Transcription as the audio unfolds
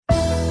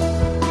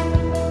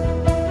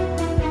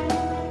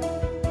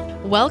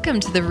Welcome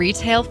to the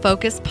Retail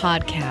Focus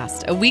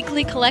Podcast, a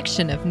weekly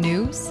collection of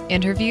news,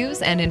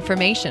 interviews, and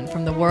information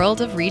from the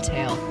world of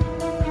retail.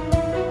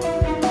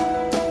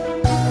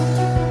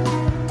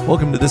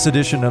 Welcome to this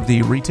edition of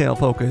the Retail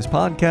Focus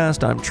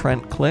Podcast. I'm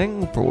Trent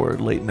Kling for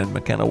Leighton and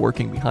McKenna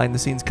working behind the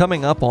scenes.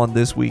 Coming up on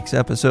this week's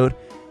episode,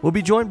 we'll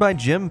be joined by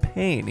Jim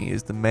Paine. He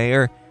is the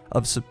mayor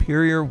of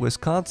Superior,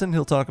 Wisconsin.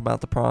 He'll talk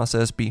about the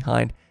process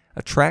behind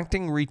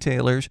attracting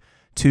retailers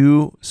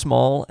to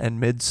small and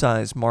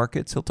mid-sized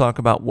markets. He'll talk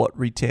about what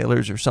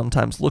retailers are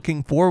sometimes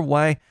looking for,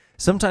 why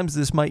sometimes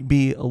this might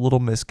be a little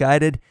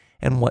misguided,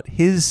 and what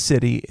his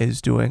city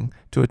is doing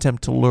to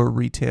attempt to lure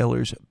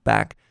retailers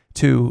back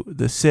to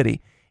the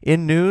city.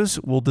 In news,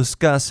 we'll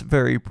discuss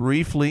very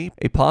briefly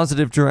a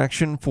positive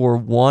direction for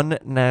one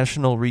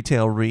national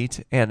retail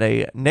REIT and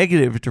a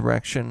negative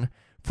direction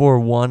for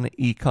one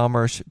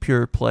e-commerce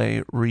pure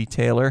play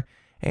retailer.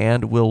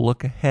 And we'll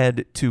look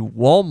ahead to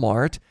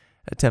Walmart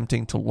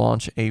attempting to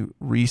launch a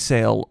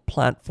resale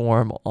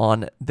platform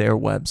on their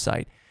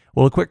website.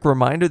 Well, a quick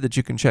reminder that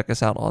you can check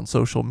us out on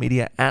social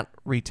media at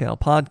Retail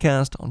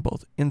Podcast on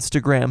both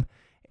Instagram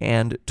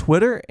and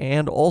Twitter.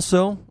 And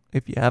also,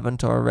 if you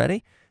haven't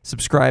already,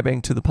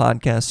 subscribing to the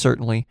podcast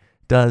certainly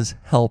does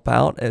help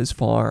out as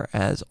far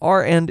as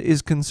our end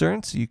is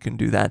concerned. So you can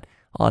do that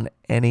on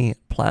any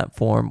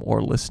platform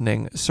or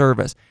listening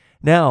service.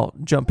 Now,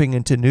 jumping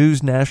into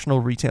news, National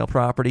Retail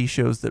Property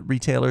shows that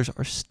retailers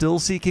are still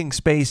seeking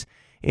space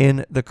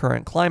in the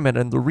current climate.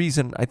 And the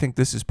reason I think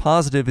this is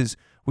positive is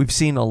we've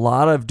seen a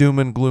lot of doom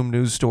and gloom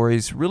news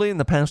stories really in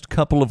the past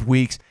couple of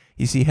weeks.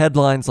 You see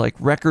headlines like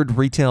record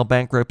retail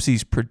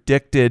bankruptcies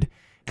predicted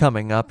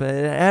coming up.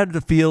 It had the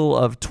feel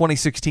of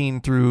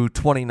 2016 through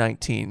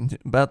 2019,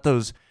 about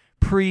those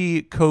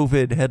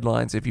pre-COVID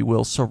headlines, if you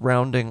will,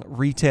 surrounding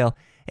retail.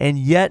 And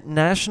yet,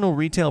 National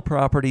Retail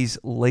Property's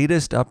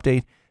latest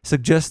update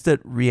suggests that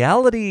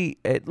reality,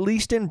 at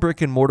least in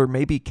brick and mortar,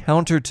 may be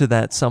counter to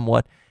that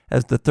somewhat,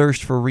 as the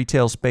thirst for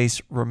retail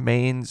space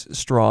remains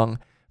strong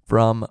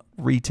from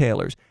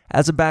retailers.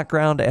 As a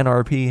background,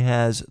 NRP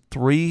has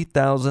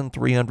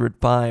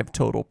 3,305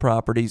 total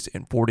properties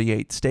in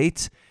 48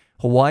 states.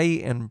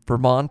 Hawaii and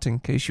Vermont, in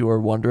case you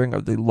are wondering,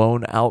 are the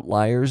lone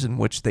outliers in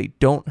which they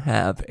don't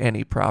have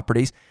any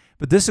properties.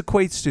 But this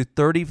equates to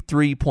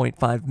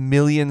 33.5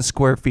 million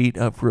square feet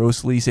of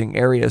gross leasing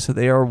area, so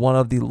they are one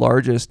of the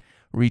largest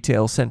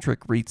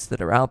retail-centric REITs that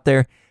are out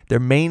there. Their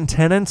main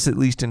tenants, at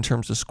least in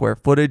terms of square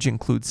footage,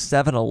 include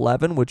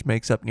 7-Eleven, which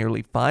makes up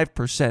nearly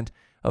 5%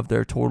 of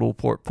their total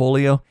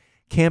portfolio,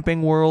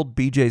 Camping World,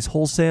 BJ's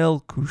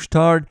Wholesale,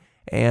 Couche-Tard,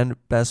 and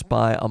Best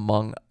Buy,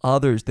 among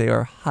others. They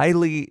are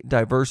highly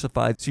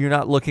diversified, so you're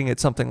not looking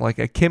at something like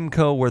a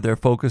Kimco where they're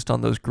focused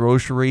on those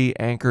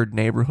grocery-anchored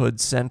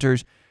neighborhood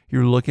centers.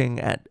 You're looking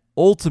at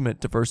ultimate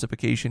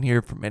diversification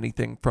here, from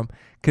anything from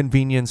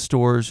convenience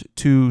stores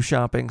to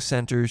shopping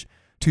centers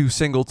to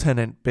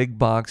single-tenant big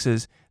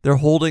boxes. Their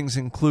holdings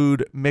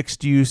include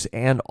mixed-use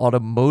and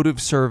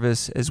automotive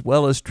service, as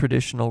well as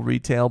traditional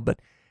retail. But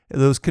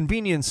those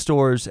convenience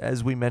stores,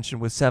 as we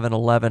mentioned with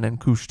 7-Eleven and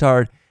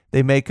Couche-Tard,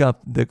 they make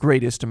up the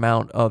greatest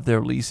amount of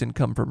their lease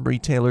income from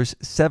retailers.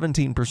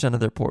 17% of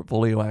their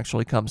portfolio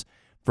actually comes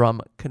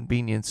from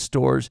convenience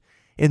stores.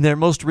 In their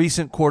most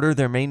recent quarter,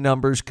 their main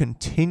numbers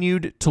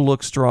continued to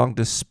look strong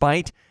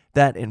despite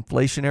that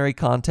inflationary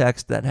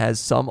context that has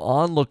some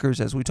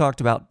onlookers, as we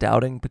talked about,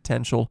 doubting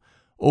potential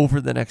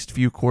over the next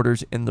few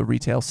quarters in the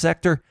retail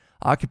sector.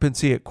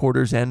 Occupancy at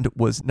quarter's end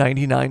was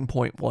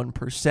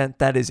 99.1%.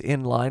 That is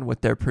in line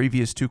with their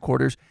previous two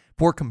quarters.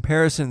 For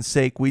comparison's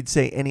sake, we'd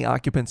say any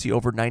occupancy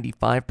over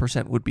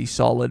 95% would be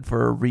solid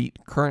for a REIT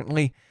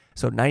currently.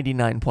 So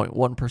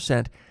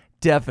 99.1%,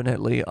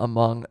 definitely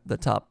among the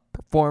top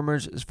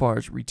performers as far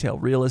as retail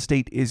real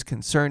estate is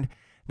concerned.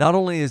 Not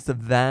only is the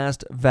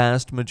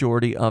vast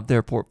majority of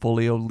their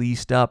portfolio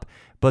leased up,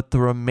 but the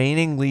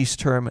remaining lease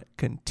term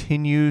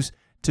continues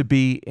to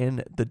be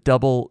in the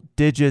double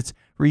digits.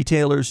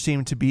 Retailers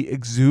seem to be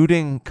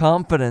exuding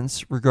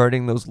confidence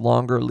regarding those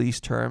longer lease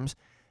terms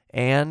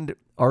and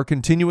are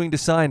continuing to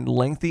sign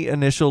lengthy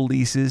initial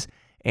leases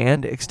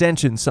and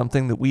extensions,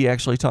 something that we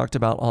actually talked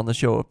about on the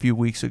show a few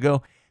weeks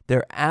ago.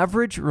 Their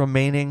average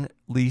remaining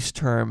lease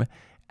term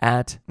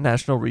at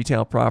National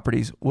Retail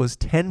Properties was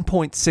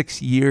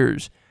 10.6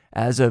 years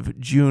as of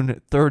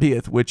June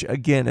 30th, which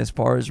again, as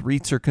far as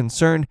REITs are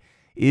concerned,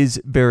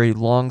 is very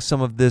long.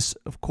 Some of this,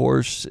 of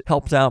course,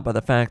 helped out by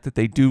the fact that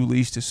they do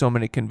lease to so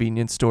many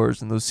convenience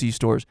stores, and those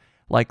C-stores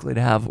likely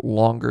to have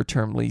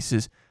longer-term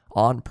leases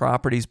on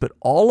properties. But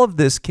all of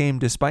this came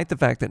despite the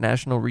fact that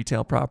National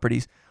Retail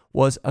Properties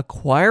was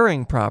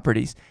acquiring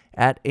properties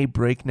at a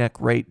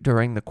breakneck rate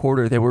during the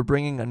quarter. They were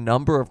bringing a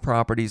number of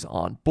properties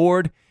on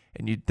board,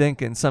 and you'd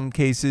think in some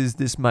cases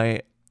this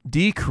might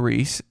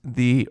decrease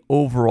the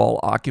overall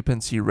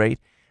occupancy rate,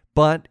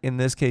 but in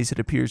this case it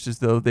appears as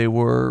though they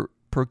were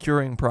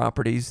procuring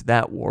properties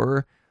that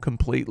were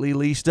completely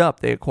leased up.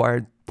 They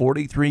acquired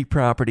 43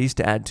 properties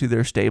to add to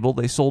their stable.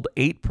 They sold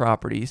 8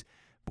 properties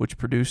which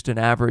produced an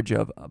average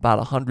of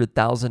about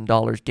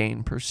 $100,000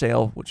 gain per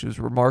sale, which is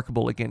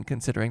remarkable, again,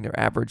 considering their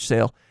average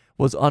sale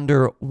was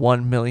under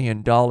 $1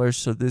 million.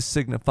 So this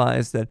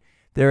signifies that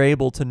they're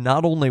able to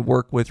not only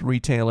work with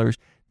retailers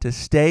to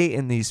stay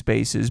in these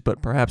spaces,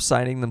 but perhaps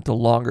signing them to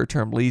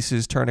longer-term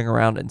leases, turning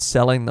around and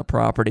selling the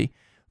property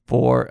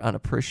for an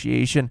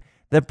appreciation.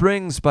 That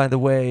brings, by the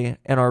way,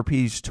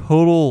 NRP's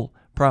total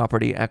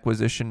property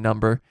acquisition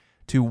number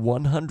to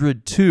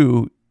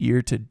 102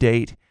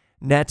 year-to-date,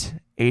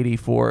 net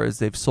 84 as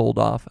they've sold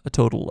off a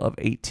total of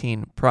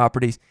 18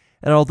 properties.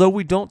 And although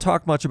we don't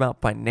talk much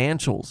about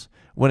financials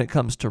when it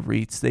comes to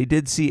REITs, they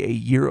did see a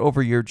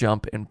year-over-year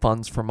jump in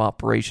funds from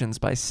operations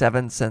by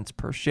 7 cents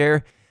per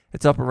share.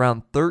 It's up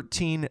around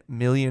 $13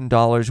 million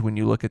when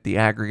you look at the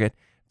aggregate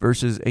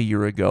versus a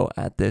year ago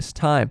at this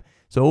time.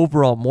 So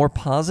overall, more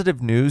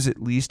positive news,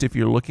 at least if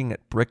you're looking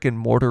at brick and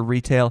mortar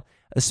retail,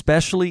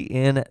 especially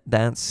in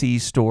that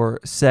C-store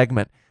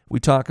segment. We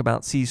talk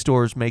about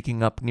C-stores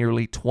making up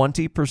nearly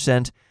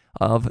 20%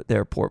 of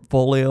their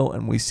portfolio,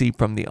 and we see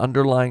from the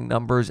underlying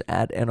numbers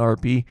at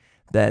NRP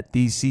that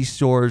these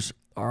C-stores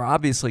are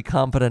obviously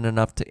confident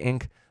enough to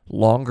ink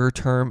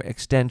longer-term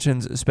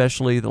extensions,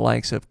 especially the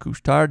likes of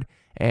Couche-Tard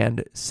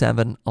and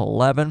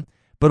 7-Eleven,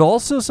 but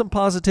also some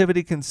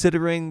positivity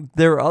considering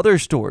there are other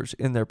stores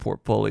in their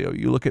portfolio.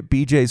 You look at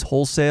BJ's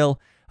Wholesale.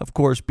 Of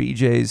course,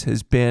 BJ's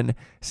has been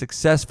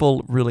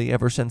successful really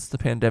ever since the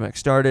pandemic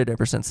started,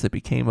 ever since they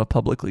became a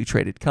publicly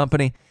traded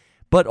company.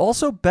 But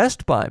also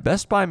Best Buy.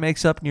 Best Buy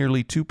makes up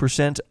nearly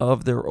 2%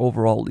 of their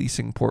overall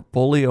leasing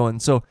portfolio.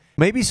 And so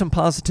maybe some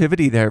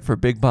positivity there for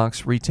big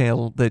box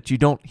retail that you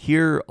don't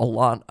hear a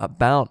lot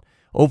about.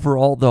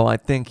 Overall, though, I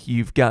think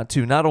you've got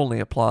to not only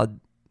applaud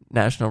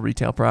National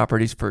Retail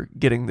Properties for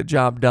getting the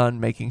job done,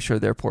 making sure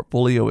their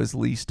portfolio is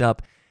leased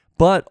up,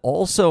 but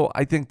also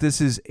I think this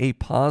is a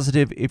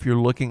positive if you're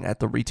looking at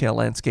the retail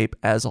landscape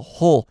as a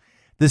whole.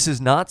 This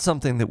is not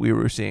something that we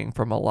were seeing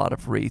from a lot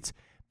of REITs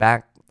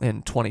back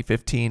in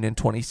 2015 and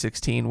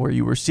 2016, where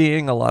you were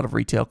seeing a lot of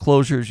retail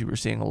closures, you were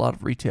seeing a lot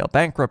of retail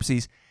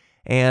bankruptcies,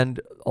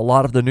 and a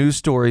lot of the news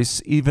stories,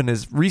 even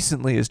as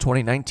recently as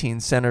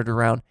 2019, centered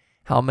around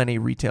how many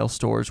retail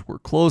stores were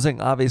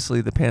closing. Obviously,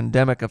 the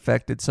pandemic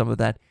affected some of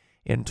that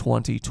in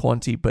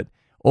 2020, but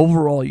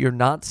overall, you're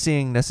not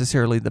seeing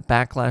necessarily the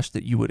backlash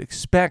that you would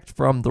expect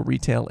from the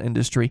retail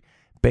industry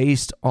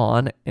based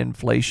on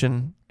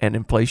inflation and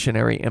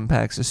inflationary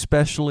impacts,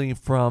 especially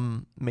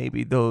from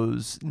maybe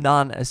those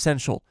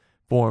non-essential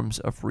forms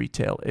of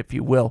retail, if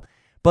you will.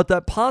 But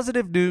that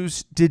positive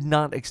news did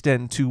not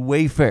extend to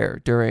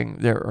Wayfair during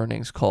their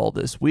earnings call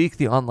this week.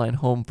 The online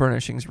home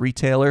furnishings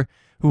retailer,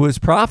 who was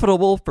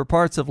profitable for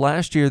parts of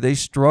last year, they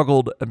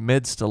struggled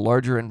amidst a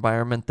larger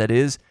environment that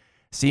is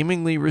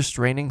seemingly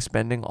restraining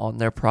spending on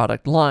their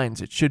product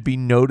lines. It should be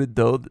noted,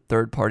 though, that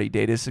third-party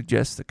data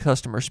suggests that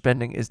customer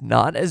spending is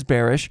not as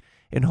bearish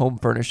in home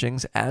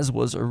furnishings as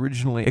was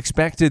originally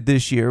expected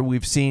this year.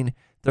 We've seen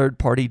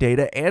third-party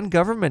data and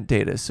government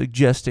data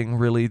suggesting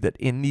really that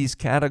in these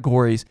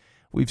categories,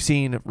 we've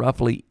seen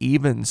roughly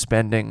even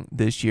spending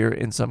this year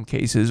in some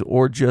cases,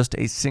 or just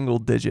a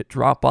single-digit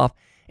drop-off.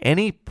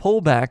 Any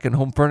pullback in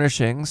home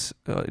furnishings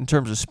in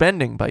terms of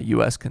spending by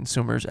U.S.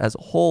 consumers as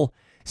a whole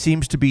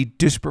seems to be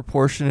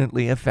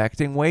disproportionately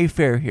affecting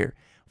Wayfair here.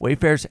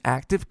 Wayfair's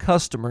active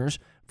customers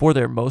for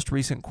their most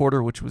recent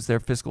quarter, which was their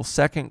fiscal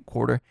second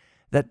quarter,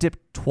 that dipped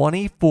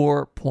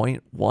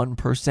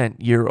 24.1%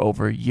 year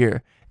over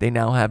year. They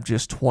now have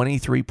just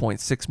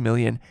 23.6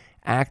 million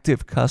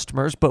active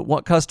customers, but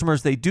what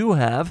customers they do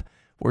have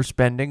were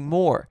spending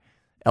more.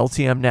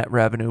 LTM net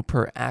revenue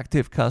per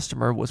active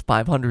customer was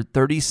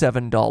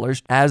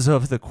 $537 as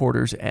of the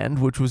quarter's end,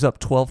 which was up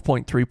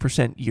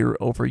 12.3% year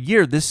over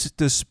year. This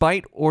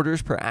despite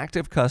orders per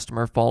active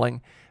customer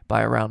falling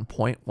by around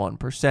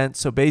 0.1%.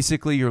 So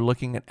basically, you're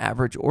looking at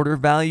average order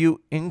value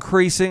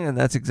increasing, and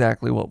that's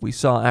exactly what we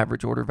saw.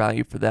 Average order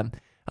value for them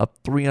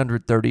up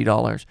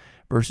 $330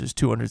 versus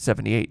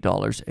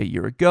 $278 a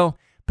year ago.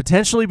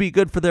 Potentially be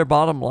good for their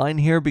bottom line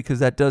here because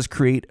that does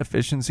create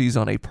efficiencies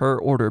on a per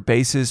order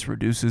basis,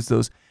 reduces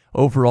those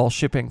overall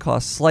shipping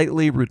costs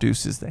slightly,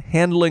 reduces the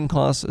handling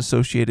costs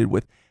associated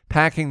with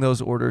packing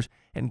those orders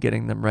and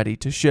getting them ready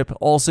to ship.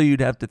 Also, you'd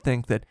have to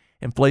think that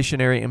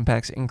inflationary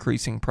impacts,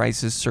 increasing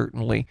prices,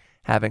 certainly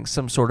having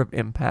some sort of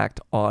impact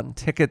on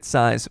ticket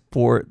size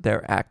for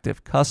their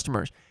active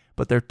customers.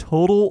 But their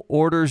total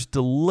orders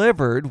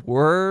delivered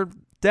were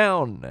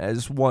down,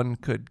 as one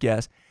could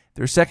guess.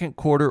 Their second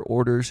quarter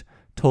orders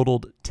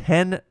totaled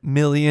 10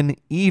 million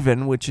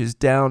even, which is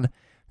down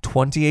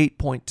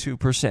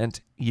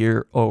 28.2%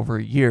 year over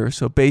year.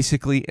 So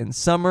basically, in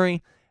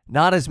summary,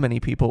 not as many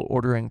people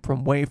ordering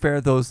from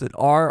Wayfair. Those that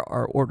are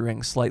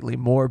ordering slightly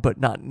more, but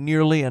not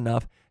nearly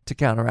enough to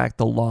counteract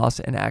the loss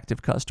in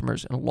active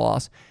customers and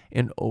loss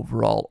in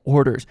overall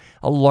orders.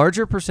 A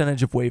larger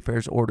percentage of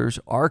Wayfair's orders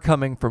are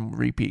coming from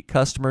repeat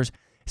customers.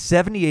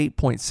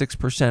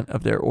 78.6%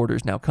 of their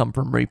orders now come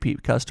from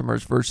repeat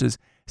customers versus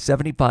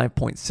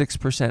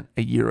 75.6%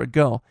 a year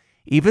ago.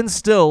 Even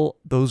still,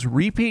 those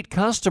repeat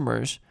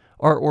customers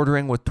are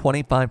ordering with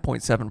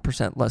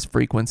 25.7% less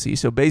frequency.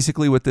 So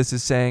basically what this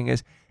is saying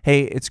is,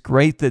 hey, it's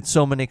great that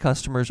so many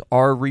customers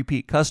are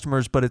repeat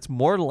customers, but it's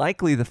more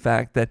likely the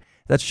fact that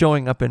that's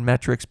showing up in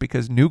metrics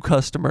because new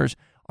customers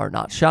are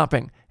not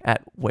shopping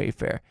at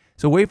Wayfair.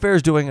 So Wayfair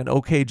is doing an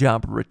okay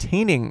job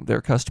retaining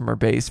their customer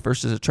base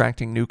versus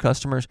attracting new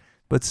customers,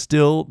 but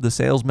still the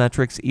sales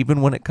metrics,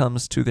 even when it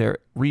comes to their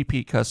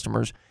repeat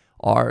customers,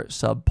 are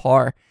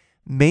subpar.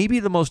 Maybe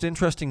the most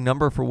interesting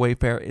number for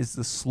Wayfair is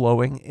the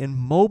slowing in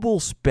mobile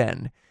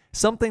spend.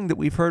 Something that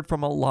we've heard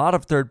from a lot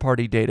of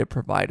third-party data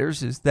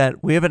providers is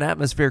that we have an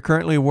atmosphere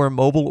currently where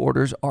mobile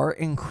orders are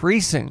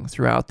increasing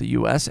throughout the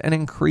U.S. and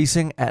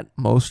increasing at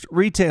most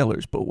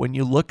retailers. But when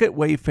you look at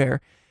Wayfair,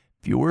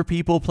 fewer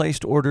people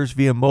placed orders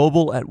via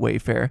mobile at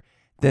Wayfair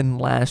than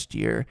last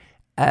year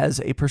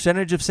as a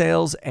percentage of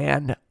sales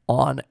and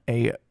on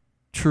a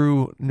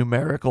true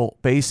numerical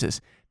basis.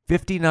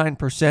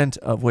 59%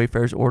 of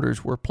Wayfair's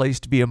orders were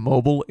placed via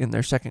mobile in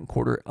their second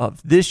quarter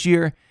of this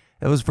year.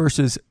 That was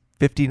versus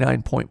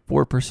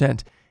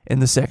 59.4% in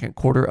the second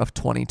quarter of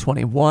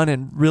 2021,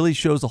 and really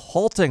shows a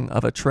halting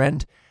of a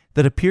trend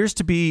that appears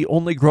to be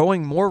only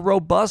growing more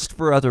robust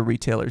for other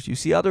retailers. You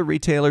see other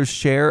retailers'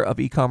 share of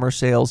e-commerce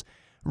sales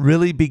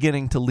really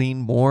beginning to lean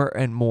more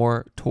and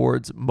more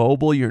towards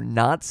mobile. You're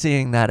not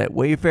seeing that at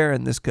Wayfair,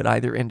 and this could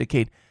either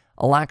indicate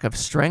a lack of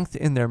strength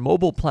in their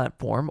mobile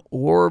platform,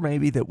 or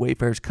maybe that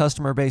Wayfair's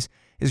customer base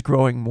is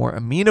growing more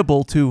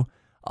amenable to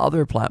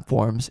other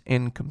platforms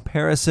in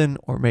comparison,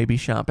 or maybe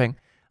shopping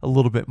a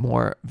little bit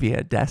more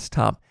via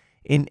desktop.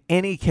 In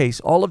any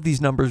case, all of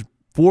these numbers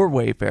for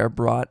Wayfair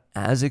brought,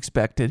 as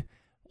expected,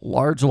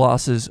 large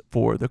losses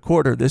for the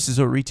quarter. This is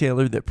a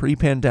retailer that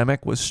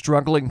pre-pandemic was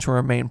struggling to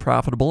remain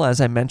profitable.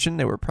 As I mentioned,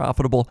 they were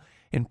profitable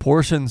in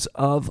portions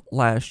of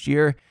last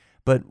year.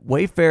 But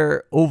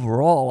Wayfair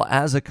overall,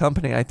 as a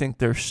company, I think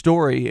their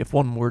story, if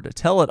one were to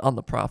tell it on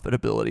the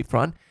profitability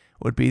front,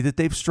 would be that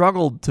they've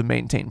struggled to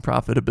maintain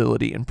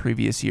profitability in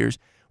previous years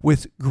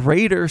with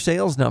greater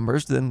sales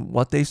numbers than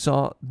what they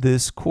saw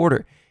this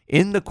quarter.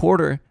 In the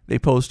quarter, they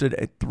posted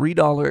a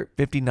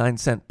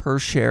 $3.59 per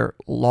share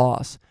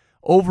loss.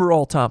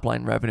 Overall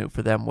top-line revenue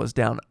for them was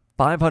down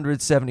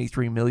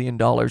 $573 million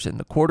in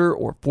the quarter,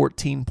 or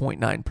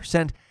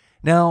 14.9%.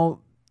 Now,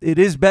 it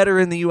is better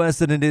in the U.S.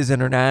 than it is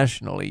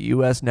internationally.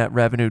 U.S. net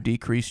revenue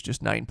decreased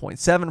just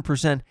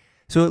 9.7%,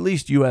 so at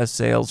least U.S.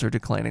 sales are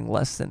declining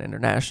less than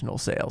international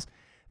sales.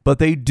 But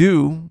they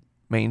do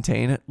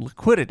maintain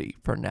liquidity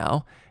for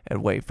now at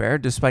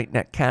Wayfair. Despite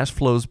net cash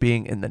flows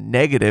being in the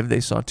negative, they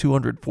saw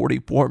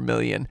 $244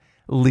 million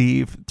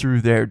leave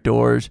through their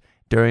doors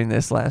during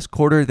this last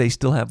quarter. They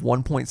still have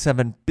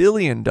 $1.7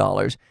 billion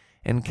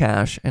in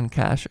cash and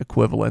cash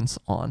equivalents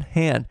on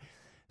hand.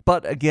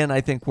 But again,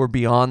 I think we're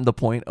beyond the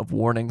point of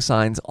warning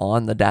signs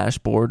on the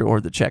dashboard or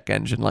the check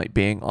engine light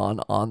being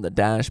on the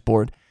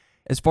dashboard.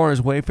 As far as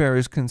Wayfair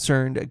is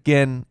concerned,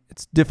 again,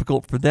 it's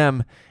difficult for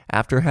them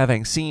after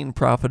having seen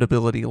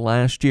profitability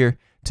last year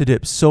to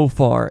dip so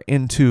far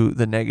into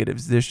the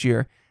negatives this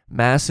year.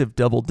 Massive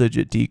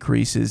double-digit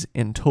decreases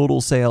in total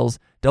sales,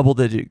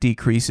 double-digit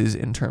decreases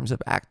in terms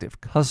of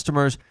active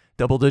customers,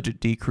 double-digit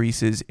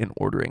decreases in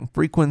ordering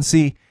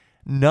frequency.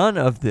 None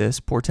of this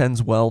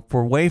portends well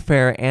for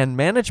Wayfair, and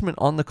management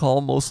on the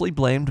call mostly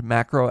blamed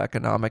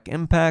macroeconomic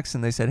impacts,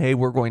 and they said, hey,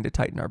 we're going to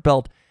tighten our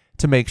belt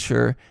to make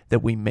sure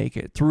that we make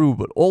it through.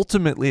 But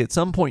ultimately, at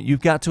some point,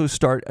 you've got to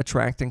start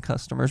attracting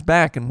customers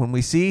back. And when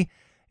we see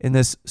in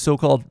this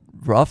so-called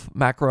rough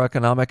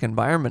macroeconomic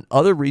environment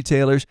other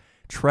retailers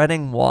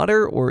treading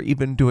water or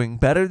even doing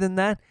better than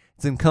that,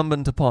 it's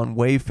incumbent upon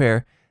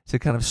Wayfair to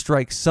kind of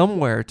strike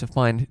somewhere to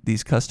find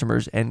these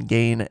customers and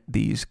gain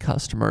these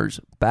customers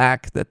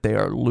back that they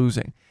are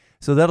losing.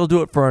 So that'll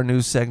do it for our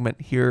news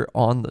segment here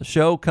on the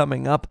show.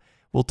 Coming up,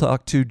 we'll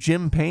talk to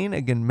Jim Paine,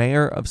 again,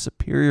 mayor of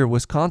Superior,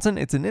 Wisconsin.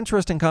 It's an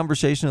interesting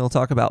conversation. He'll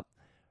talk about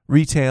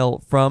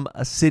retail from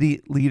a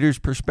city leader's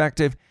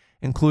perspective,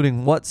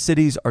 including what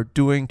cities are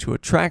doing to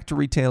attract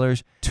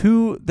retailers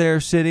to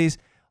their cities.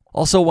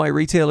 Also, why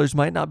retailers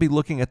might not be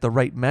looking at the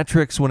right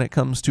metrics when it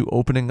comes to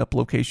opening up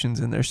locations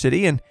in their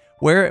city, and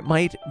where it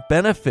might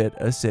benefit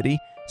a city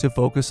to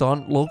focus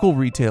on local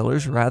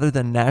retailers rather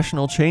than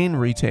national chain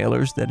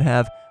retailers that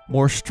have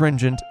more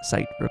stringent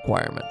site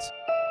requirements.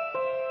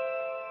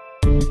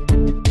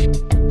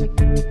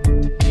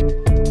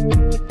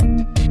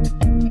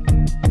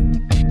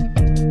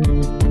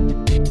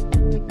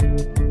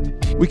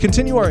 We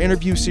continue our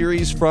interview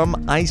series from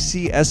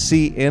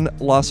ICSC in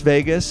Las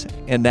Vegas,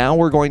 and now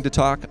we're going to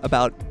talk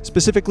about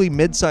specifically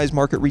mid-size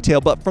market retail,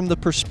 but from the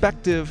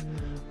perspective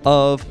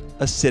of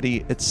a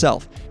city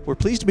itself. We're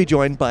pleased to be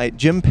joined by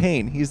Jim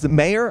Paine. He's the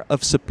mayor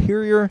of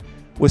Superior,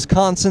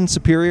 Wisconsin.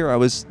 Superior, I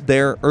was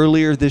there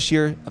earlier this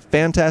year, a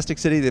fantastic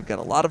city. They've got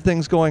a lot of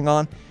things going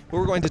on. But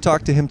we're going to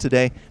talk to him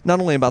today, not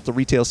only about the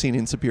retail scene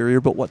in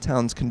Superior, but what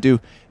towns can do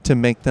to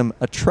make them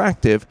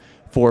attractive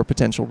for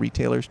potential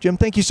retailers. Jim,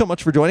 thank you so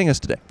much for joining us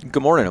today.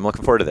 Good morning. I'm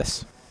looking forward to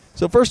this.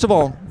 So first of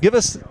all, give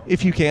us,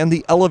 if you can,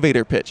 the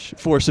elevator pitch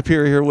for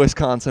Superior,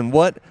 Wisconsin.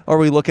 What are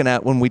we looking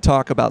at when we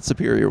talk about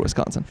Superior,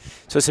 Wisconsin?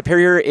 So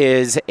Superior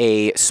is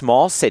a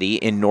small city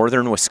in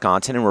northern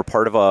Wisconsin, and we're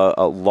part of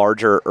a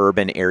larger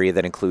urban area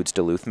that includes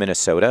Duluth,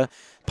 Minnesota.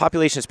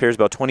 Population of Superior is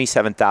about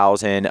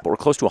 27,000. We're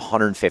close to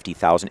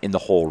 150,000 in the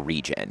whole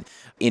region.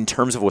 In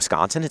terms of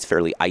Wisconsin, it's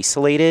fairly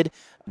isolated.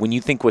 When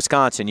you think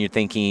Wisconsin, you're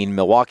thinking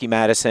Milwaukee,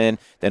 Madison,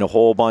 then a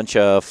whole bunch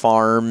of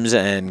farms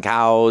and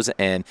cows,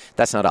 and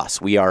that's not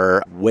us. We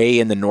are way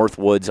in the north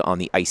woods on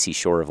the icy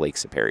shore of Lake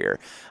Superior.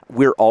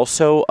 We're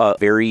also a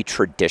very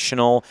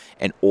traditional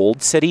and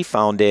old city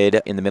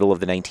founded in the middle of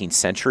the 19th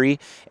century,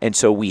 and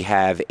so we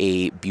have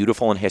a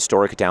beautiful and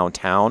historic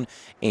downtown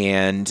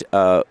and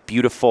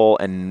beautiful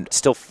and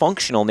still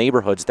functional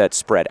neighborhoods that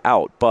spread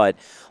out. But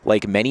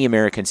like many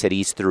American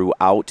cities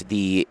throughout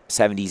the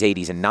 70s,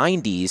 80s, and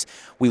 90s,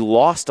 we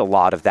lost a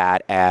lot of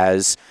that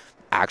as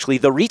actually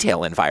the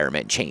retail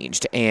environment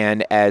changed.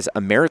 And as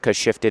America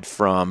shifted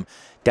from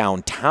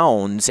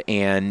downtowns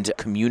and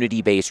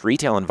community-based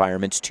retail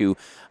environments to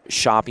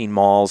shopping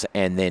malls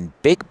and then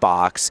big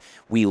box,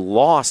 we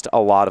lost a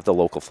lot of the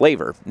local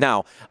flavor.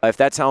 Now, if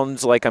that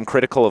sounds like I'm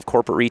critical of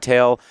corporate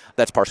retail,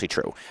 that's partially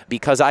true,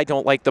 because I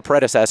don't like the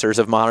predecessors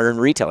of modern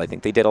retail. I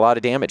think they did a lot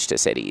of damage to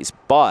cities,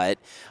 but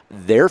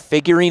they're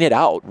figuring it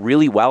out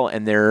really well,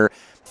 and they're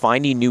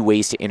finding new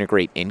ways to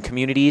integrate in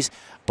communities.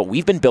 But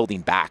we've been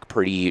building back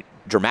pretty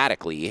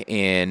dramatically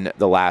in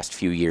the last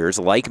few years,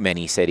 like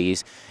many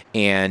cities.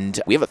 And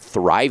we have a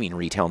thriving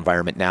retail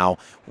environment now,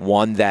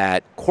 one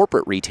that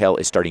corporate retail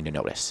is starting to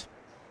notice.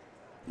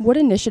 What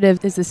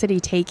initiative is the city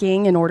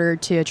taking in order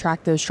to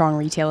attract those strong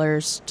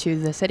retailers to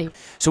the city?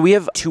 So we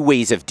have two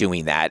ways of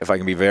doing that. If I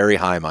can be very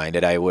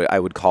high-minded, I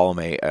would call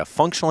them a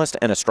functionalist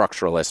and a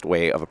structuralist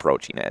way of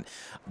approaching it.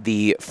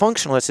 The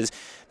functionalist is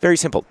very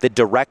simple. The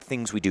direct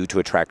things we do to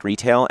attract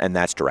retail, and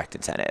that's direct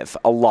incentive.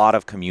 A lot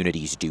of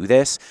communities do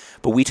this,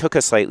 but we took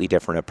a slightly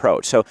different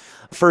approach. So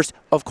first,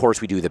 of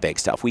course, we do the big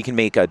stuff. We can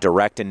make a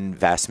direct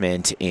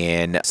investment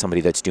in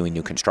somebody that's doing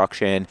new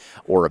construction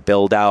or a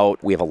build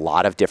out. We have a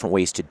lot of different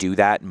ways to do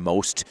that.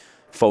 Most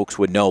folks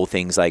would know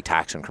things like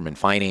tax increment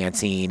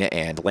financing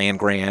and land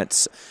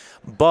grants.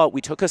 But we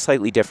took a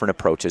slightly different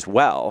approach as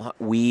well.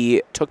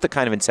 We took the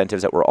kind of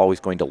incentives that were always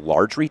going to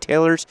large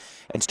retailers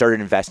and started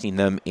investing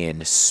them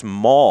in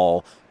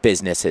small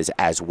businesses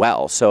as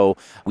well. So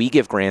we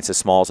give grants as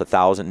small as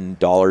 $1,000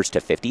 to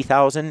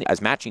 $50,000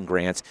 as matching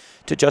grants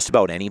to just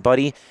about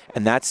anybody,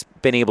 and that's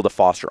been able to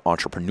foster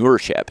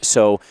entrepreneurship.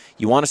 So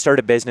you want to start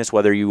a business,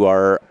 whether you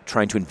are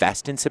trying to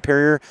invest in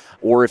Superior,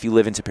 or if you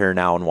live in Superior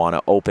now and want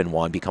to open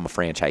one, become a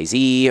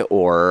franchisee,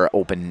 or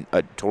open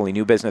a totally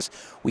new business,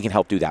 we can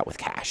help do that with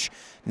cash.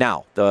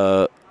 Now,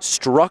 the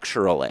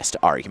structuralist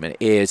argument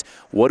is,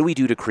 what do we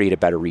do to create a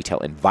better retail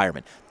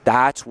environment?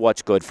 That's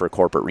what's good for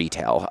corporate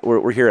retail.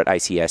 We're here at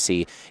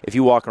ICSC. If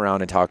you walk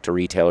around and talk to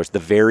retailers, the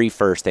very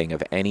first thing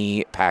of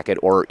any packet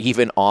or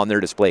even on their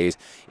displays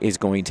is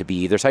going to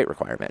be their site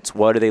requirements.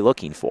 What are they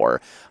looking for?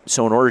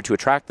 So in order to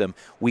attract them,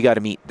 we got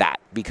to meet that,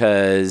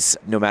 because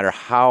no matter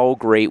how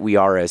great we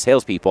are as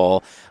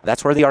salespeople,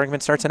 that's where the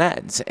argument starts and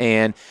ends.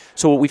 And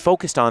so what we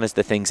focused on is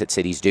the things that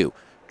cities do.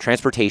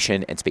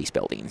 Transportation and space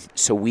building.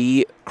 So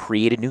we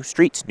created new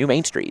streets, new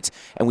main streets,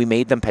 and we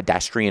made them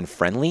pedestrian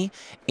friendly,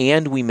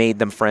 and we made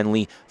them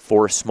friendly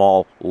for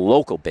small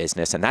local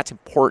business. And that's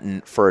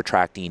important for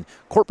attracting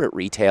corporate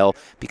retail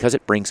because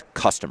it brings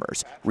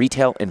customers,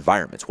 retail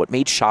environments. What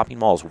made shopping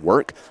malls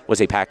work was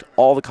they packed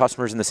all the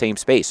customers in the same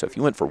space. So if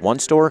you went for one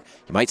store,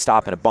 you might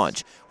stop in a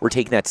bunch. We're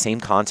taking that same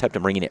concept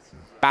and bringing it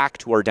back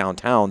to our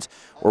downtowns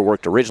where it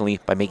worked originally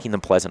by making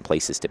them pleasant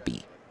places to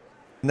be.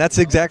 And that's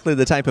exactly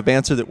the type of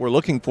answer that we're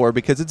looking for,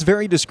 because it's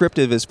very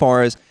descriptive as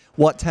far as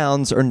what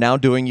towns are now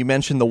doing. You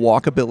mentioned the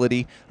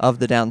walkability of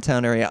the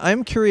downtown area.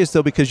 I'm curious,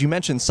 though, because you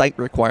mentioned site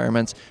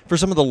requirements for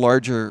some of the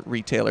larger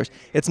retailers.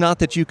 It's not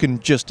that you can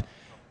just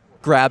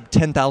grab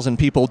 10,000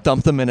 people,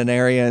 dump them in an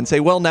area, and say,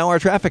 well, now our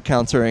traffic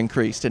counts are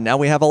increased, and now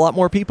we have a lot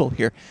more people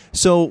here.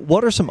 So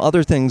what are some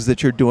other things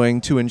that you're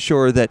doing to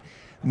ensure that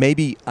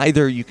maybe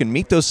either you can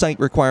meet those site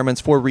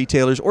requirements for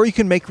retailers, or you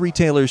can make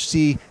retailers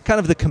see kind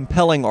of the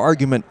compelling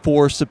argument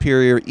for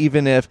Superior,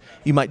 even if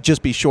you might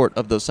just be short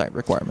of those site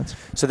requirements?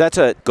 So that's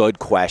a good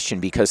question,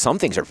 because some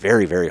things are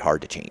very, very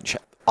hard to change.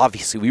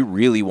 Obviously, we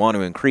really want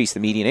to increase the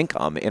median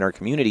income in our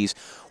communities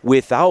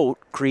without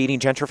creating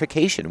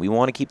gentrification. We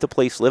want to keep the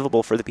place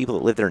livable for the people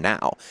that live there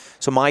now.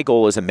 So my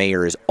goal as a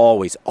mayor is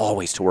always,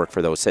 always to work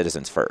for those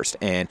citizens first.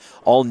 And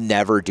I'll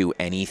never do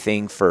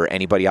anything for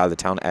anybody out of the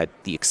town at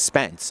the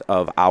expense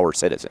of our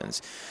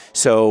citizens.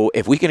 So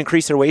if we can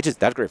increase their wages,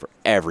 that's great for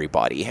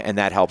everybody. And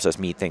that helps us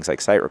meet things like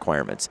site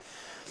requirements.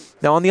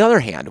 Now, on the other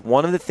hand,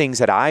 one of the things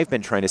that I've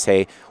been trying to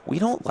say, we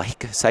don't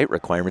like site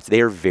requirements.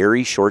 They are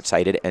very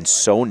short-sighted and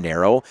so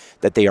narrow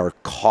that they are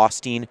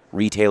costing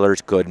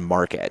retailers good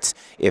markets.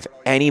 If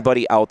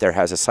anybody out there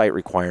has a site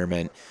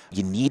requirement,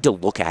 you need to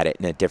look at it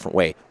in a different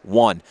way.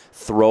 One,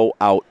 throw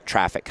out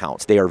traffic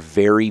counts. They are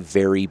very,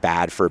 very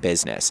bad for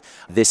business.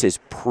 This is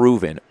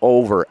proven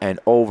over and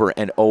over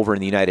and over in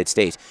the United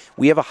States.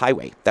 We have a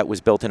highway that was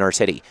built in our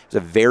city. It was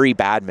a very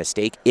bad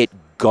mistake. It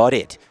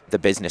gutted the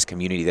business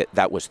community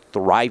that was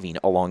thriving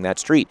along that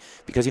street.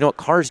 Because you know what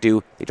cars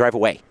do? They drive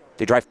away.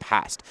 They drive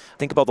past.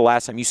 Think about the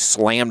last time you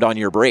slammed on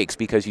your brakes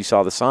because you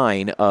saw the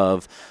sign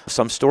of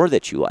some store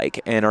that you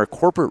like. And our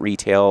corporate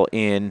retail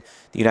in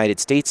the United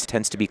States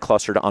tends to be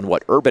clustered on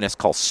what urbanists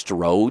call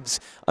stroads,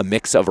 a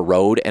mix of a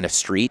road and a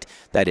street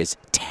that is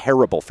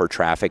terrible for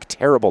traffic,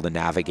 terrible to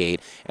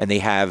navigate, and they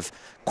have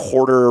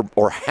quarter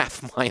or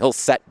half mile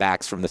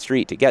setbacks from the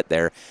street to get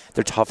there.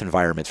 They're tough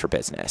environments for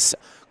business.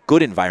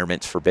 Good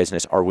environments for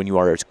business are when you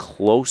are as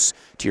close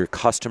to your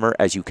customer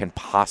as you can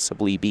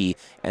possibly be,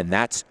 and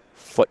that's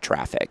foot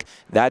traffic.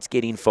 That's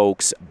getting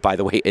folks, by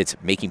the way, it's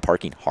making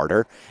parking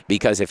harder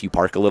because if you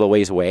park a little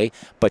ways away,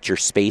 but your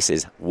space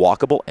is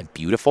walkable and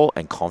beautiful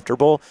and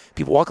comfortable,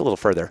 people walk a little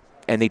further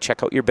and they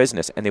check out your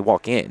business and they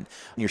walk in. And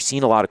you're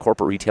seeing a lot of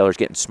corporate retailers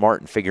getting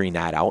smart and figuring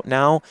that out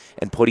now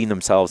and putting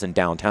themselves in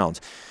downtowns.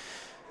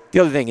 The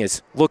other thing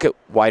is look at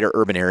wider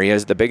urban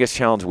areas. The biggest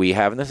challenge we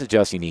have, and this is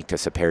just unique to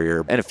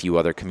Superior and a few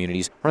other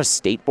communities, we're on a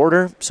state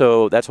border.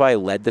 So that's why I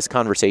led this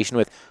conversation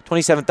with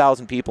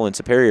 27,000 people in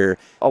Superior.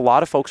 A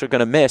lot of folks are going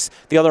to miss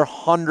the other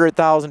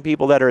 100,000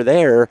 people that are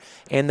there,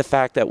 and the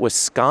fact that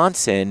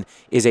Wisconsin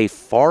is a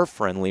far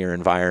friendlier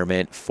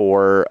environment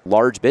for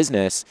large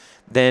business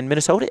than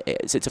Minnesota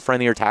is. It's a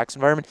friendlier tax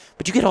environment,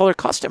 but you get all their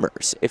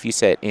customers if you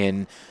sit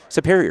in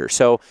Superior.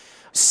 So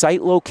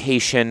site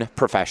location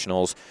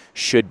professionals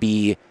should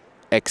be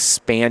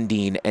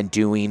expanding and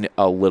doing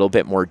a little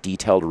bit more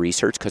detailed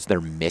research because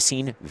they're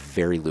missing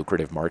very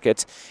lucrative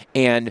markets.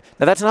 And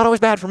now that's not always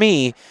bad for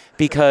me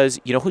because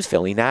you know who's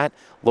filling that?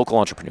 Local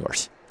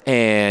entrepreneurs.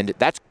 And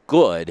that's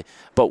good,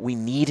 but we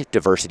need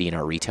diversity in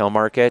our retail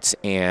markets,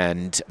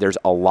 and there's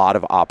a lot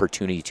of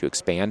opportunity to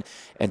expand.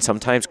 And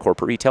sometimes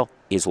corporate retail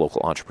is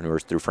local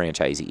entrepreneurs through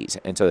franchisees.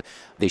 And so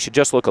they should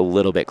just look a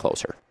little bit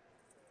closer.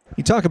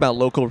 You talk about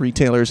local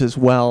retailers as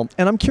well,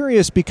 and I'm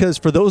curious because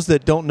for those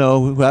that don't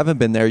know, who haven't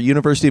been there,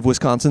 University of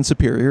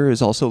Wisconsin-Superior is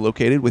also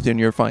located within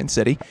your fine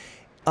city.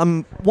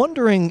 I'm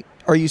wondering,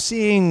 are you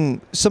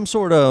seeing some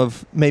sort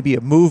of maybe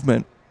a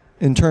movement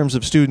in terms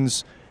of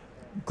students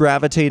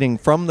gravitating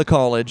from the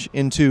college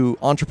into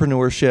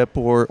entrepreneurship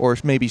or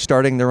maybe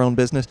starting their own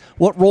business?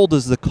 What role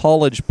does the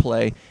college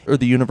play or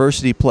the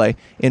university play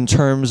in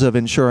terms of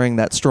ensuring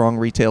that strong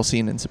retail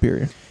scene in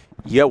Superior?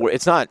 Yeah,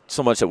 it's not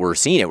so much that we're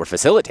seeing it, we're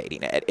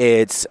facilitating it.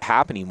 It's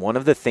happening. One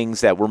of the things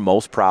that we're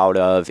most proud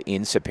of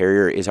in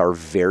Superior is our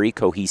very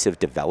cohesive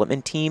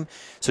development team.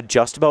 So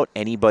just about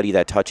anybody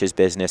that touches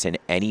business in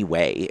any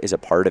way is a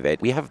part of it.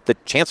 We have the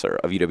chancellor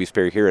of UW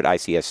Superior here at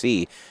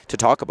ICSC to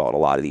talk about a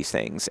lot of these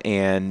things.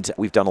 And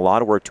we've done a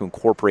lot of work to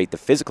incorporate the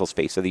physical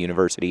space of the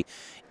university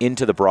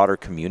into the broader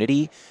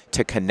community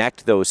to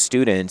connect those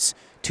students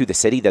to the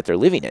city that they're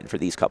living in for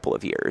these couple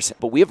of years.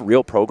 But we have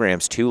real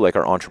programs too, like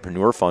our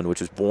Entrepreneur Fund, which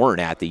was born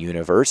at the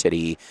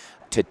university,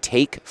 to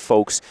take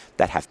folks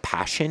that have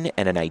passion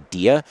and an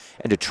idea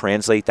and to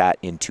translate that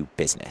into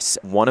business.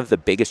 One of the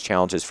biggest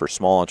challenges for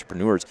small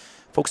entrepreneurs,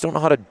 folks don't know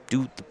how to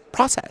do the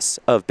process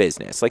of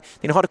business. Like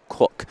they know how to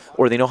cook,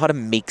 or they know how to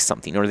make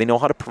something, or they know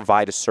how to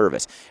provide a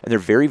service, and they're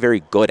very, very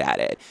good at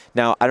it.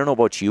 Now, I don't know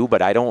about you,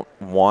 but I don't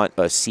want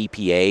a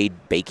CPA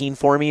baking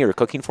for me or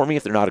cooking for me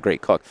if they're not a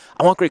great cook.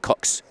 I want great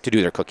cooks to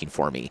do their cooking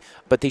for me,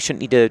 but they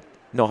shouldn't need to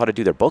know how to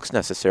do their books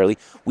necessarily.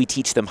 We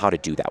teach them how to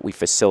do that. We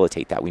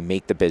facilitate that. We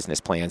make the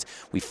business plans.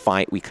 We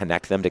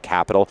connect them to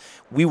capital.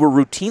 We were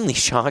routinely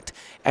shocked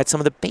at some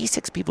of the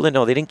basics people didn't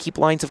know. They didn't keep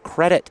lines of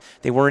credit.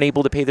 They weren't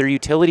able to pay their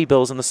utility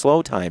bills in the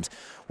slow times.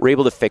 We're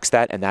able to fix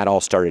that, and that all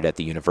started at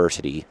the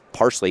university,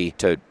 partially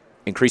to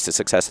increase the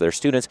success of their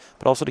students,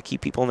 but also to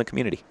keep people in the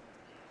community.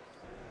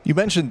 You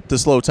mentioned the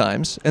slow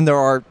times, and there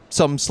are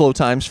some slow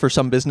times for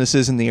some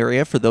businesses in the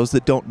area. For those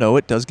that don't know,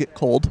 it does get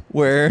cold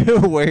where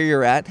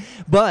you're at.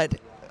 But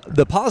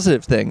the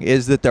positive thing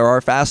is that there are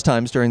fast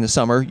times during the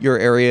summer. Your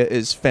area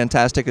is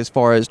fantastic as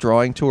far as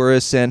drawing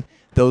tourists and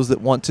those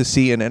that want to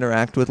see and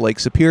interact with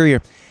Lake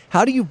Superior.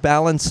 How do you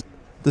balance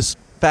the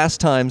fast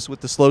times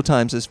with the slow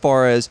times as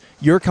far as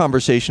your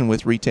conversation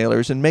with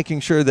retailers and making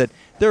sure that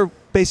they're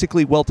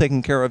basically well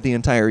taken care of the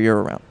entire year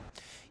around?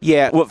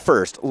 Yeah, well,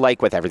 first,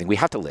 like with everything, we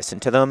have to listen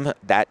to them.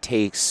 That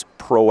takes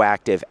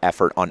proactive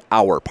effort on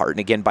our part. And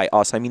again, by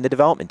us, I mean the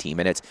development team.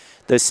 And it's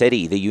the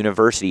city, the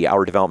university,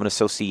 our development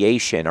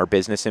association, our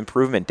business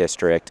improvement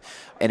district.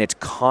 And it's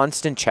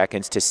constant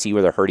check-ins to see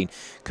where they're hurting,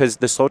 because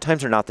the slow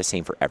times are not the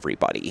same for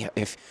everybody.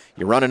 If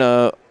you're running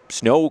a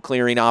snow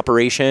clearing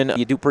operation,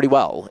 you do pretty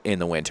well in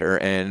the winter,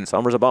 and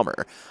summer's a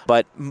bummer.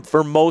 But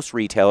for most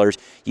retailers,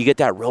 you get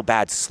that real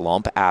bad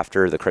slump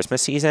after the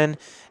Christmas season.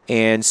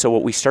 And so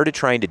what we started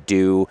trying to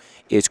do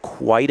is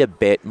quite a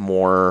bit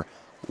more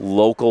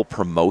local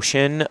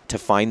promotion to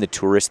find the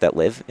tourists that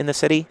live in the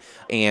city.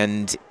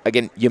 And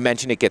again, you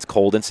mentioned it gets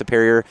cold in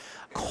Superior.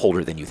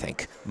 Colder than you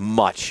think.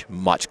 Much,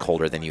 much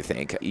colder than you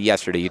think.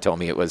 Yesterday you told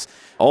me it was,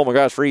 oh my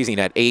gosh, freezing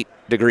at 8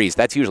 degrees.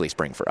 That's usually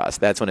spring for us.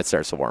 That's when it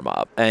starts to warm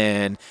up.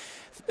 And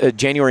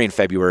January and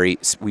February,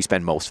 we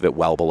spend most of it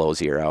well below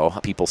zero.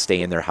 People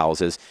stay in their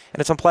houses,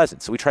 and it's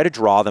unpleasant. So we try to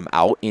draw them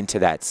out into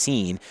that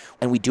scene,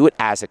 and we do it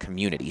as a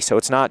community. So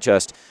it's not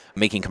just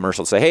making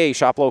commercials say, hey,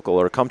 shop local,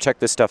 or come check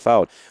this stuff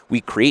out. We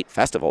create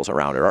festivals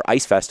around it. Our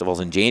ice festivals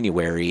in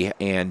January,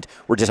 and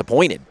we're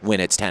disappointed when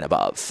it's 10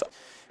 above.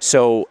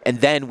 So,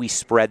 and then we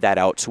spread that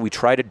out. So we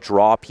try to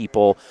draw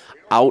people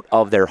out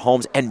of their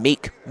homes and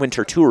make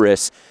winter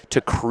tourists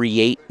to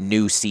create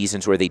new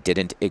seasons where they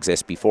didn't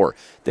exist before.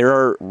 There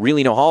are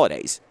really no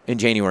holidays in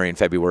January and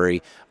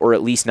February, or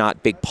at least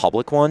not big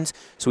public ones.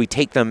 So we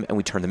take them and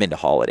we turn them into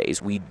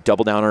holidays. We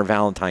double down on our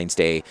Valentine's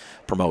Day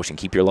promotion.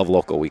 Keep your love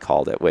local, we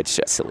called it, which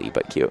is silly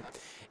but cute.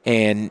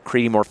 And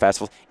creating more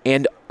festivals.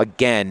 And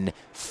again,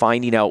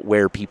 finding out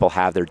where people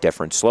have their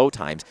different slow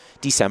times.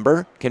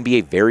 December can be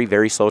a very,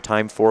 very slow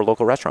time for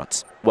local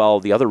restaurants, while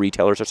the other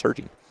retailers are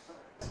surging.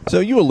 So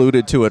you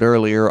alluded to it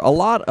earlier. A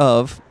lot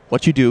of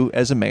what you do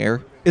as a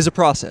mayor is a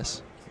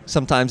process.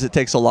 Sometimes it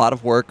takes a lot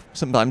of work,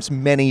 sometimes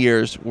many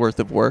years worth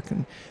of work.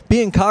 And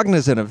being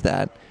cognizant of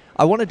that,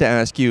 I wanted to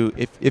ask you,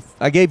 if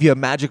I gave you a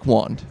magic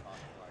wand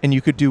and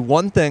you could do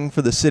one thing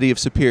for the city of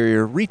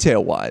Superior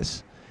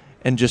retail-wise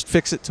and just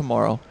fix it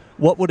tomorrow,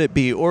 what would it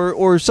be?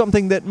 Or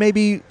something that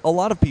maybe a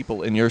lot of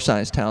people in your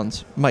size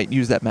towns might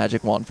use that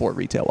magic wand for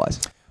retail-wise?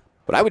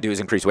 What I would do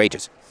is increase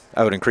wages.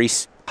 I would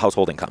increase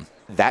household income.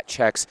 That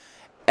checks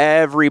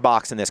every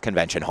box in this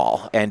convention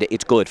hall, and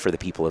it's good for the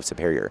people of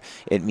Superior.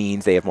 It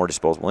means they have more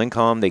disposable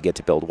income, they get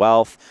to build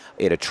wealth,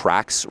 it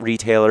attracts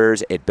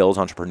retailers, it builds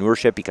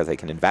entrepreneurship because they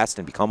can invest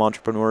and become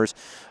entrepreneurs.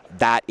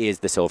 That is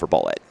the silver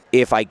bullet.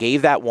 If I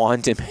gave that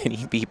wand to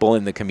many people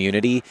in the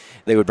community,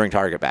 they would bring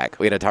Target back.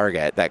 We had a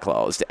Target that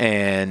closed,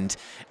 and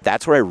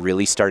that's where I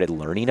really started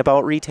learning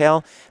about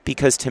retail,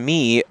 because to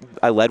me,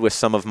 I led with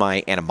some of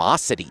my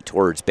animosity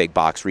towards big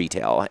box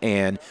retail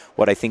and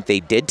what I think they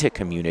did to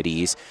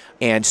communities.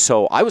 And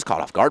so I was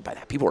caught off guard by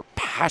that. People were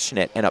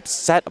passionate and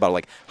upset about,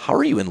 like, how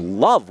are you in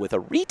love with a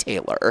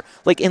retailer?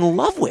 Like, in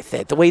love with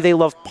it, the way they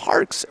love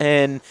parks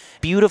and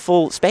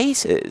beautiful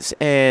spaces.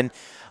 And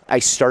I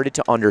started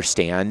to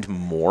understand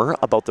more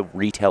about the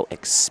retail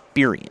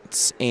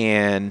experience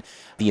and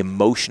the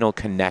emotional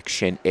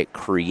connection it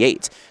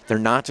creates. They're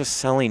not just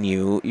selling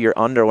you your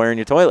underwear and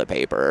your toilet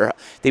paper.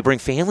 They bring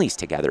families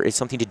together. It's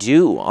something to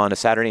do on a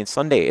Saturday and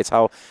Sunday. It's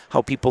how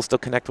people still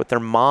connect with their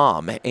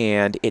mom,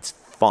 and it's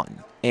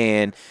fun.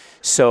 And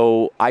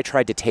so I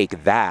tried to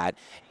take that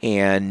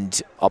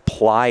and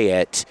apply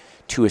it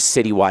to a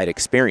citywide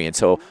experience.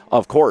 So,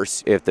 of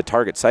course, if the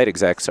Target site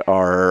execs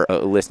are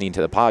listening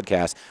to the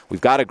podcast,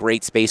 we've got a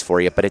great space for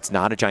you, but it's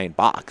not a giant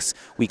box.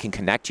 We can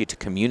connect you to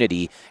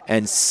community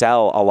and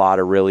sell a lot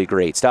of really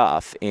great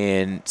stuff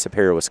in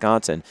Superior,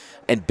 Wisconsin,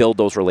 and build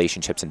those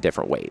relationships in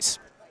different ways.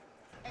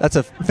 That's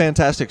a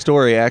fantastic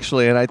story,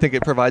 actually, and I think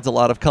it provides a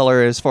lot of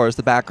color as far as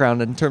the background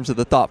in terms of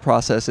the thought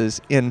processes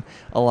in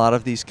a lot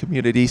of these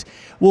communities.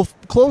 We'll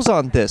close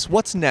on this.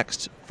 What's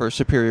next for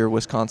Superior,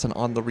 Wisconsin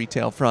on the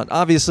retail front?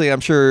 Obviously,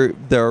 I'm sure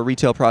there are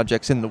retail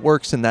projects in the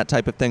works and that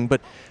type of thing, but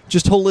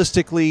just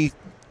holistically,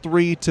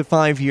 3 to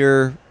 5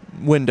 year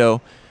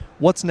window,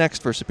 what's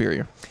next for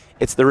Superior?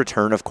 It's the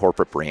return of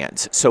corporate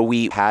brands. So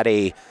we had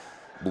a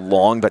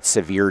long but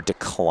severe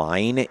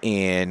decline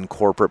in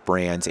corporate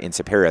brands in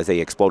Superior as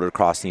they exploded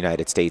across the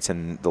United States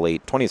in the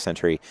late 20th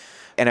century.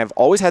 And I've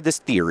always had this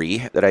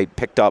theory that I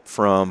picked up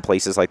from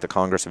places like the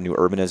Congress of New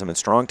Urbanism and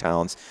Strong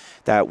Towns,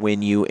 that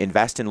when you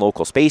invest in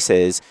local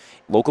spaces,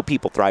 local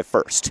people thrive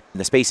first and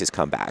the spaces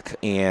come back.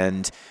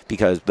 And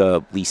because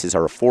the leases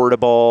are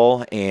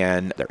affordable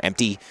and they're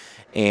empty.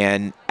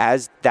 And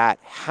as that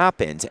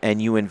happens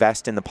and you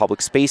invest in the public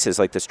spaces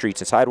like the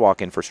streets and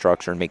sidewalk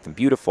infrastructure and make them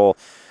beautiful,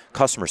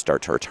 customers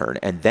start to return.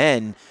 And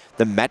then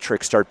the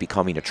metrics start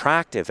becoming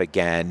attractive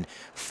again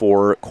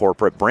for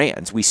corporate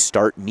brands. We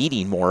start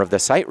meeting more of the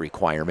site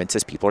requirements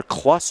as people are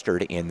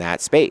clustered in that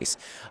space.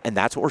 And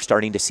that's what we're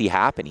starting to see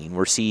happening.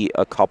 We're seeing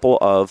a couple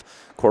of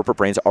corporate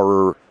brands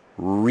are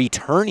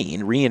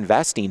returning,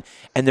 reinvesting,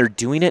 and they're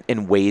doing it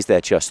in ways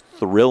that just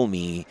thrill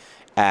me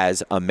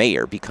as a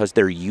mayor, because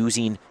they're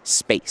using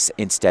space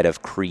instead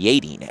of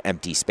creating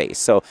empty space.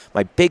 So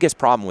my biggest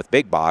problem with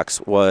big box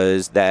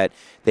was that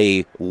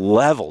they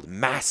leveled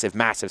massive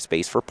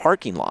space for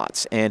parking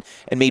lots and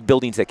made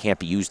buildings that can't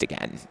be used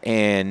again.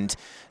 And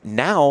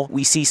now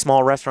we see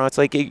small restaurants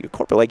like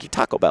corporate, like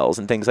Taco Bells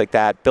and things like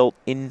that, built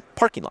in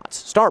parking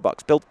lots.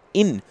 Starbucks built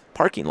in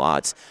parking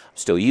lots,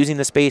 still using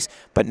the space,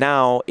 but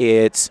now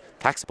it's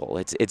taxable.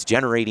 It's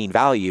generating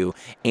value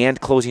and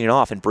closing it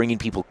off and bringing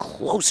people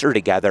closer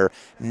together,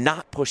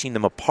 not pushing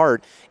them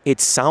apart. It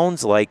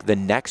sounds like the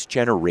next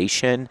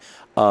generation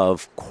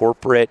of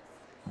corporate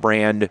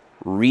brand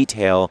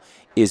retail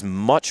is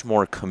much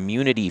more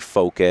community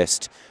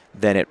focused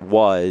than it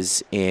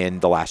was in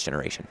the last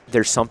generation.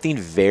 There's something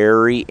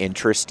very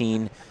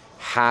interesting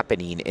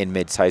happening in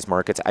mid-sized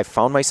markets. I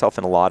found myself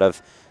in a lot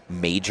of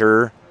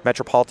major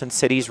metropolitan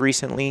cities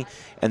recently,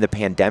 and the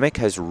pandemic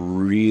has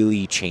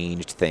really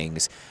changed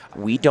things.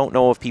 We don't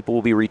know if people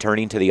will be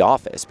returning to the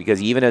office,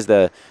 because even as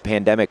the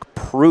pandemic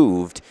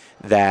proved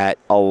that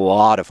a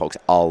lot of folks,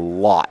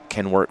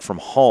 can work from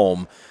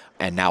home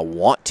and now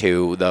want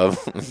to, the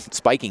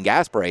spiking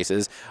gas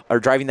prices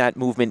are driving that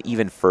movement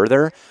even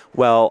further.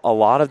 Well, a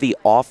lot of the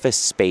office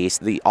space,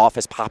 the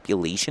office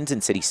populations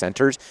in city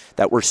centers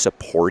that were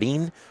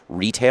supporting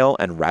retail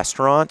and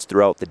restaurants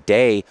throughout the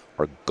day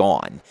are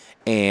gone.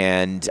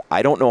 And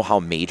I don't know how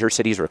major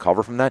cities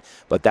recover from that,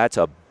 but that's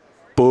a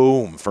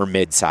boom for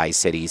mid-sized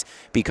cities,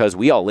 because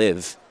we all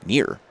live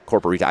near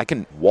corporate retail. I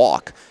can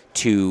walk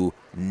to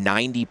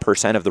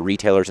 90% of the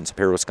retailers in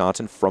Superior,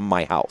 Wisconsin from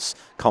my house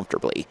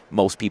comfortably.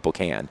 Most people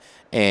can.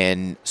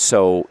 And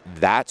so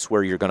that's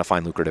where you're going to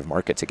find lucrative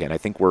markets again. I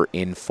think we're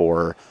in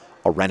for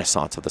a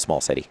renaissance of the small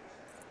city.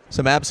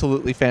 Some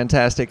absolutely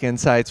fantastic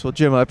insights. Well,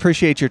 Jim, I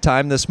appreciate your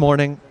time this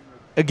morning.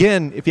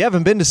 Again, if you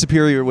haven't been to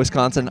Superior,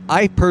 Wisconsin,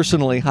 I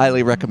personally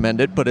highly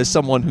recommend it. But as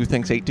someone who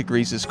thinks 8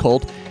 degrees is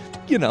cold,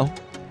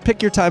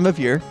 pick your time of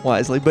year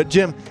wisely. But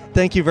Jim,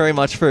 thank you very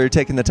much for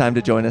taking the time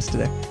to join us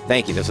today.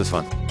 Thank you. This was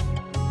fun.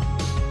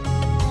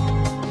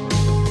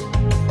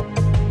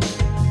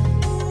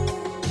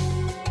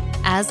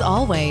 As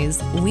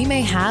always, we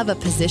may have a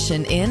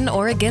position in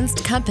or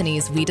against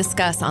companies we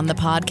discuss on the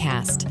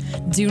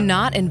podcast. Do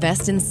not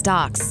invest in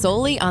stocks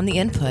solely on the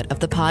input of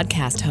the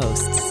podcast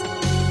hosts.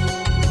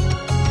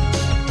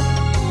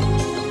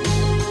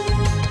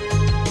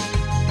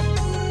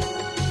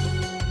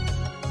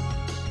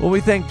 Well,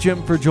 we thank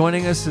Jim for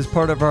joining us as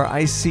part of our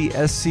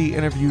ICSC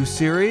interview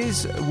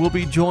series. We'll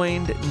be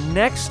joined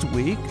next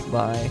week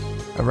by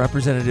a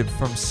representative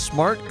from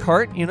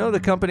SmartCart, the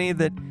company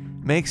that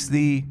makes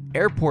the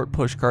airport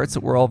push carts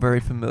that we're all very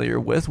familiar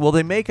with. Well,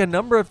 they make a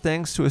number of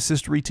things to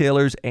assist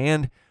retailers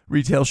and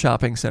retail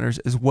shopping centers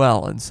as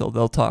well. And so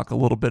they'll talk a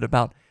little bit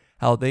about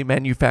how they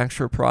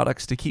manufacture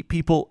products to keep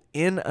people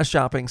in a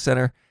shopping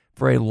center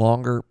for a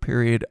longer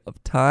period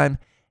of time,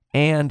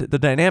 and the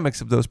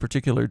dynamics of those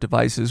particular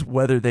devices,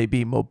 whether they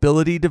be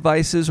mobility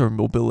devices or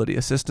mobility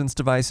assistance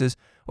devices,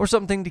 or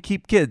something to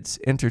keep kids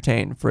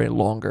entertained for a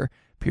longer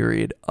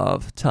period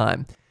of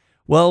time.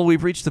 Well,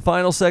 we've reached the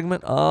final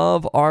segment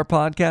of our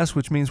podcast,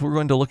 which means we're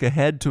going to look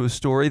ahead to a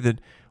story that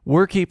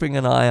we're keeping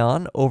an eye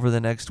on over the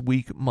next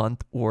week,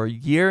 month, or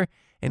year.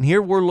 And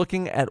here we're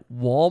looking at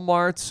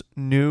Walmart's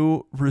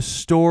new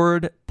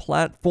restored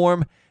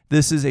platform.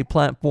 This is a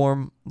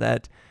platform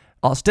that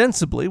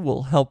ostensibly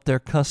will help their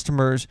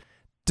customers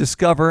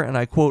discover, and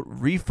I quote,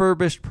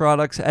 refurbished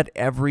products at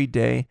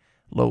everyday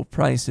low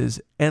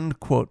prices, end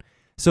quote.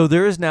 So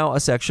there is now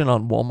a section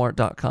on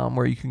Walmart.com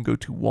where you can go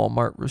to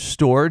Walmart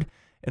Restored,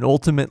 and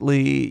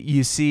ultimately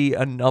you see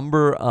a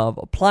number of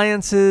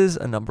appliances,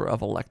 a number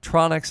of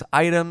electronics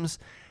items,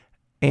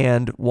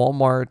 and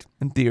Walmart,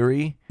 in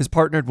theory, has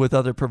partnered with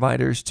other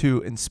providers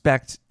to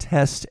inspect,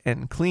 test,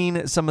 and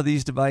clean some of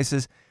these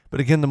devices. But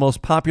again, the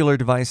most popular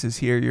devices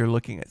here, you're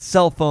looking at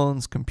cell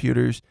phones,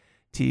 computers,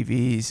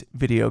 TVs,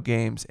 video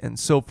games, and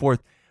so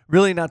forth.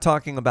 Really not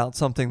talking about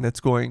something that's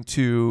going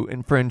to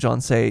infringe on,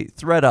 say,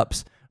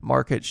 ThreadUp's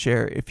market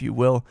share, if you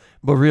will.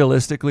 But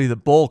realistically, the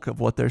bulk of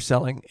what they're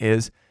selling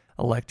is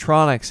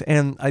electronics.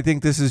 And I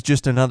think this is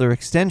just another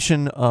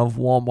extension of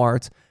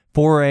Walmart's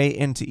foray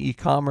into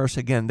e-commerce.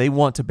 Again, they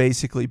want to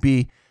basically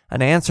be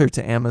an answer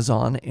to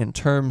Amazon in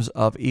terms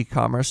of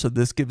e-commerce. So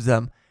this gives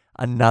them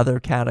another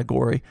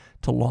category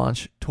to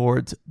launch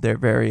towards their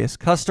various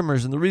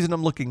customers. And the reason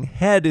I'm looking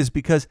ahead is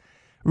because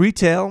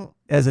retail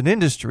as an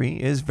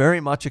industry is very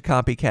much a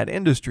copycat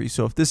industry.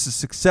 So if this is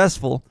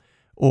successful,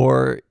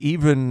 or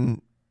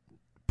even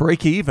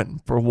break even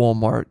for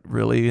Walmart,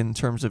 really, in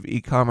terms of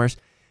e-commerce,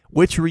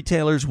 which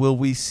retailers will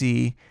we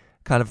see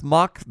kind of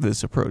mock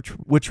this approach?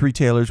 Which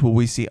retailers will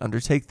we see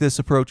undertake this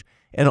approach?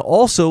 And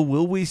also,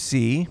 will we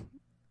see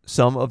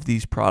some of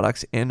these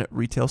products in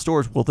retail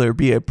stores? Will there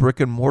be a brick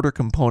and mortar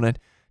component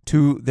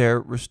to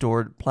their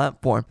restored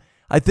platform?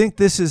 I think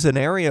this is an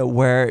area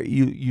where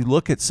you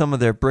look at some of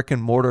their brick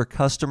and mortar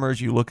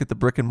customers, you look at the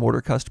brick and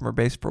mortar customer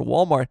base for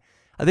Walmart.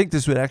 I think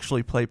this would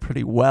actually play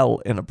pretty well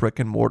in a brick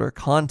and mortar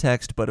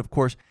context, but of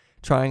course,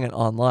 trying it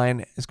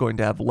online is going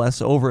to have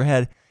less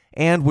overhead.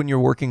 And when you're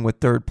working with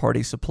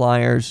third-party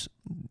suppliers,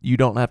 you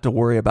don't have to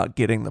worry about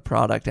getting the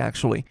product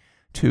actually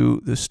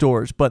to the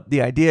stores. But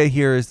the idea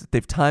here is that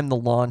they've timed the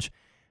launch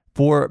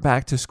for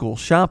back-to-school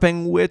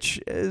shopping,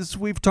 which, as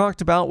we've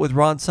talked about with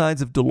Rod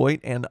Sides of Deloitte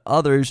and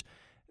others,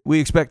 we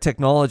expect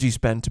technology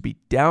spend to be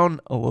down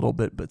a little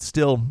bit, but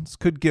still, this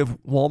could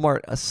give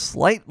Walmart a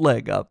slight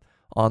leg up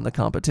on the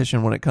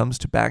competition when it comes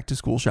to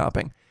back-to-school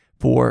shopping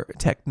for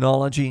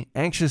technology.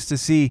 Anxious to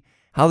see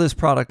how this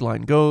product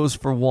line goes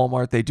for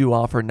Walmart. They do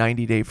offer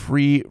 90-day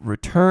free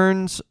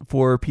returns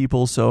for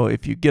people, so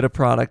if you get a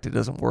product, it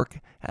doesn't work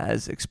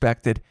as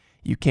expected,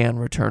 you can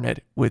return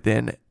it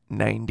within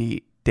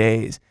 90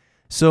 days.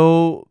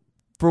 So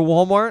for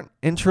Walmart,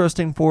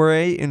 interesting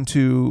foray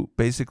into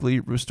basically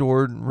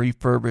restored and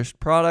refurbished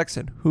products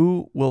and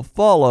who will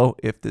follow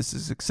if this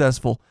is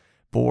successful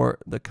for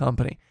the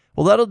company.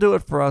 Well, that'll do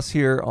it for us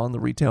here on the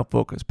Retail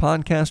Focus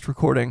podcast,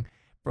 recording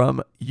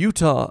from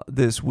Utah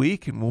this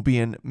week, and we'll be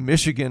in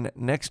Michigan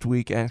next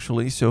week,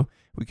 actually. So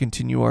we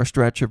continue our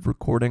stretch of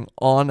recording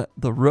on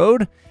the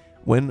road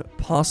when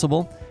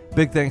possible.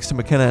 Big thanks to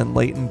McKenna and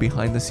Leighton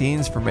behind the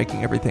scenes for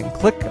making everything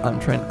click. I'm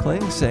Trent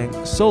Kling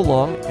saying so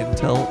long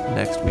until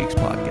next week's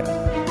podcast.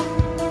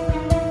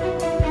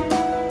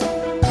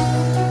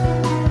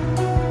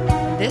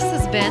 This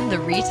has been the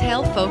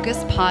Retail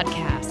Focus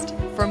Podcast.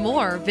 For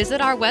more,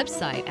 visit our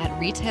website at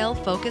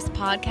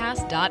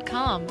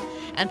retailfocuspodcast.com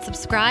and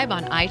subscribe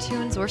on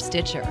iTunes or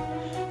Stitcher.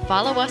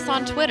 Follow us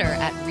on Twitter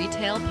at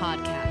Retail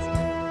Podcast.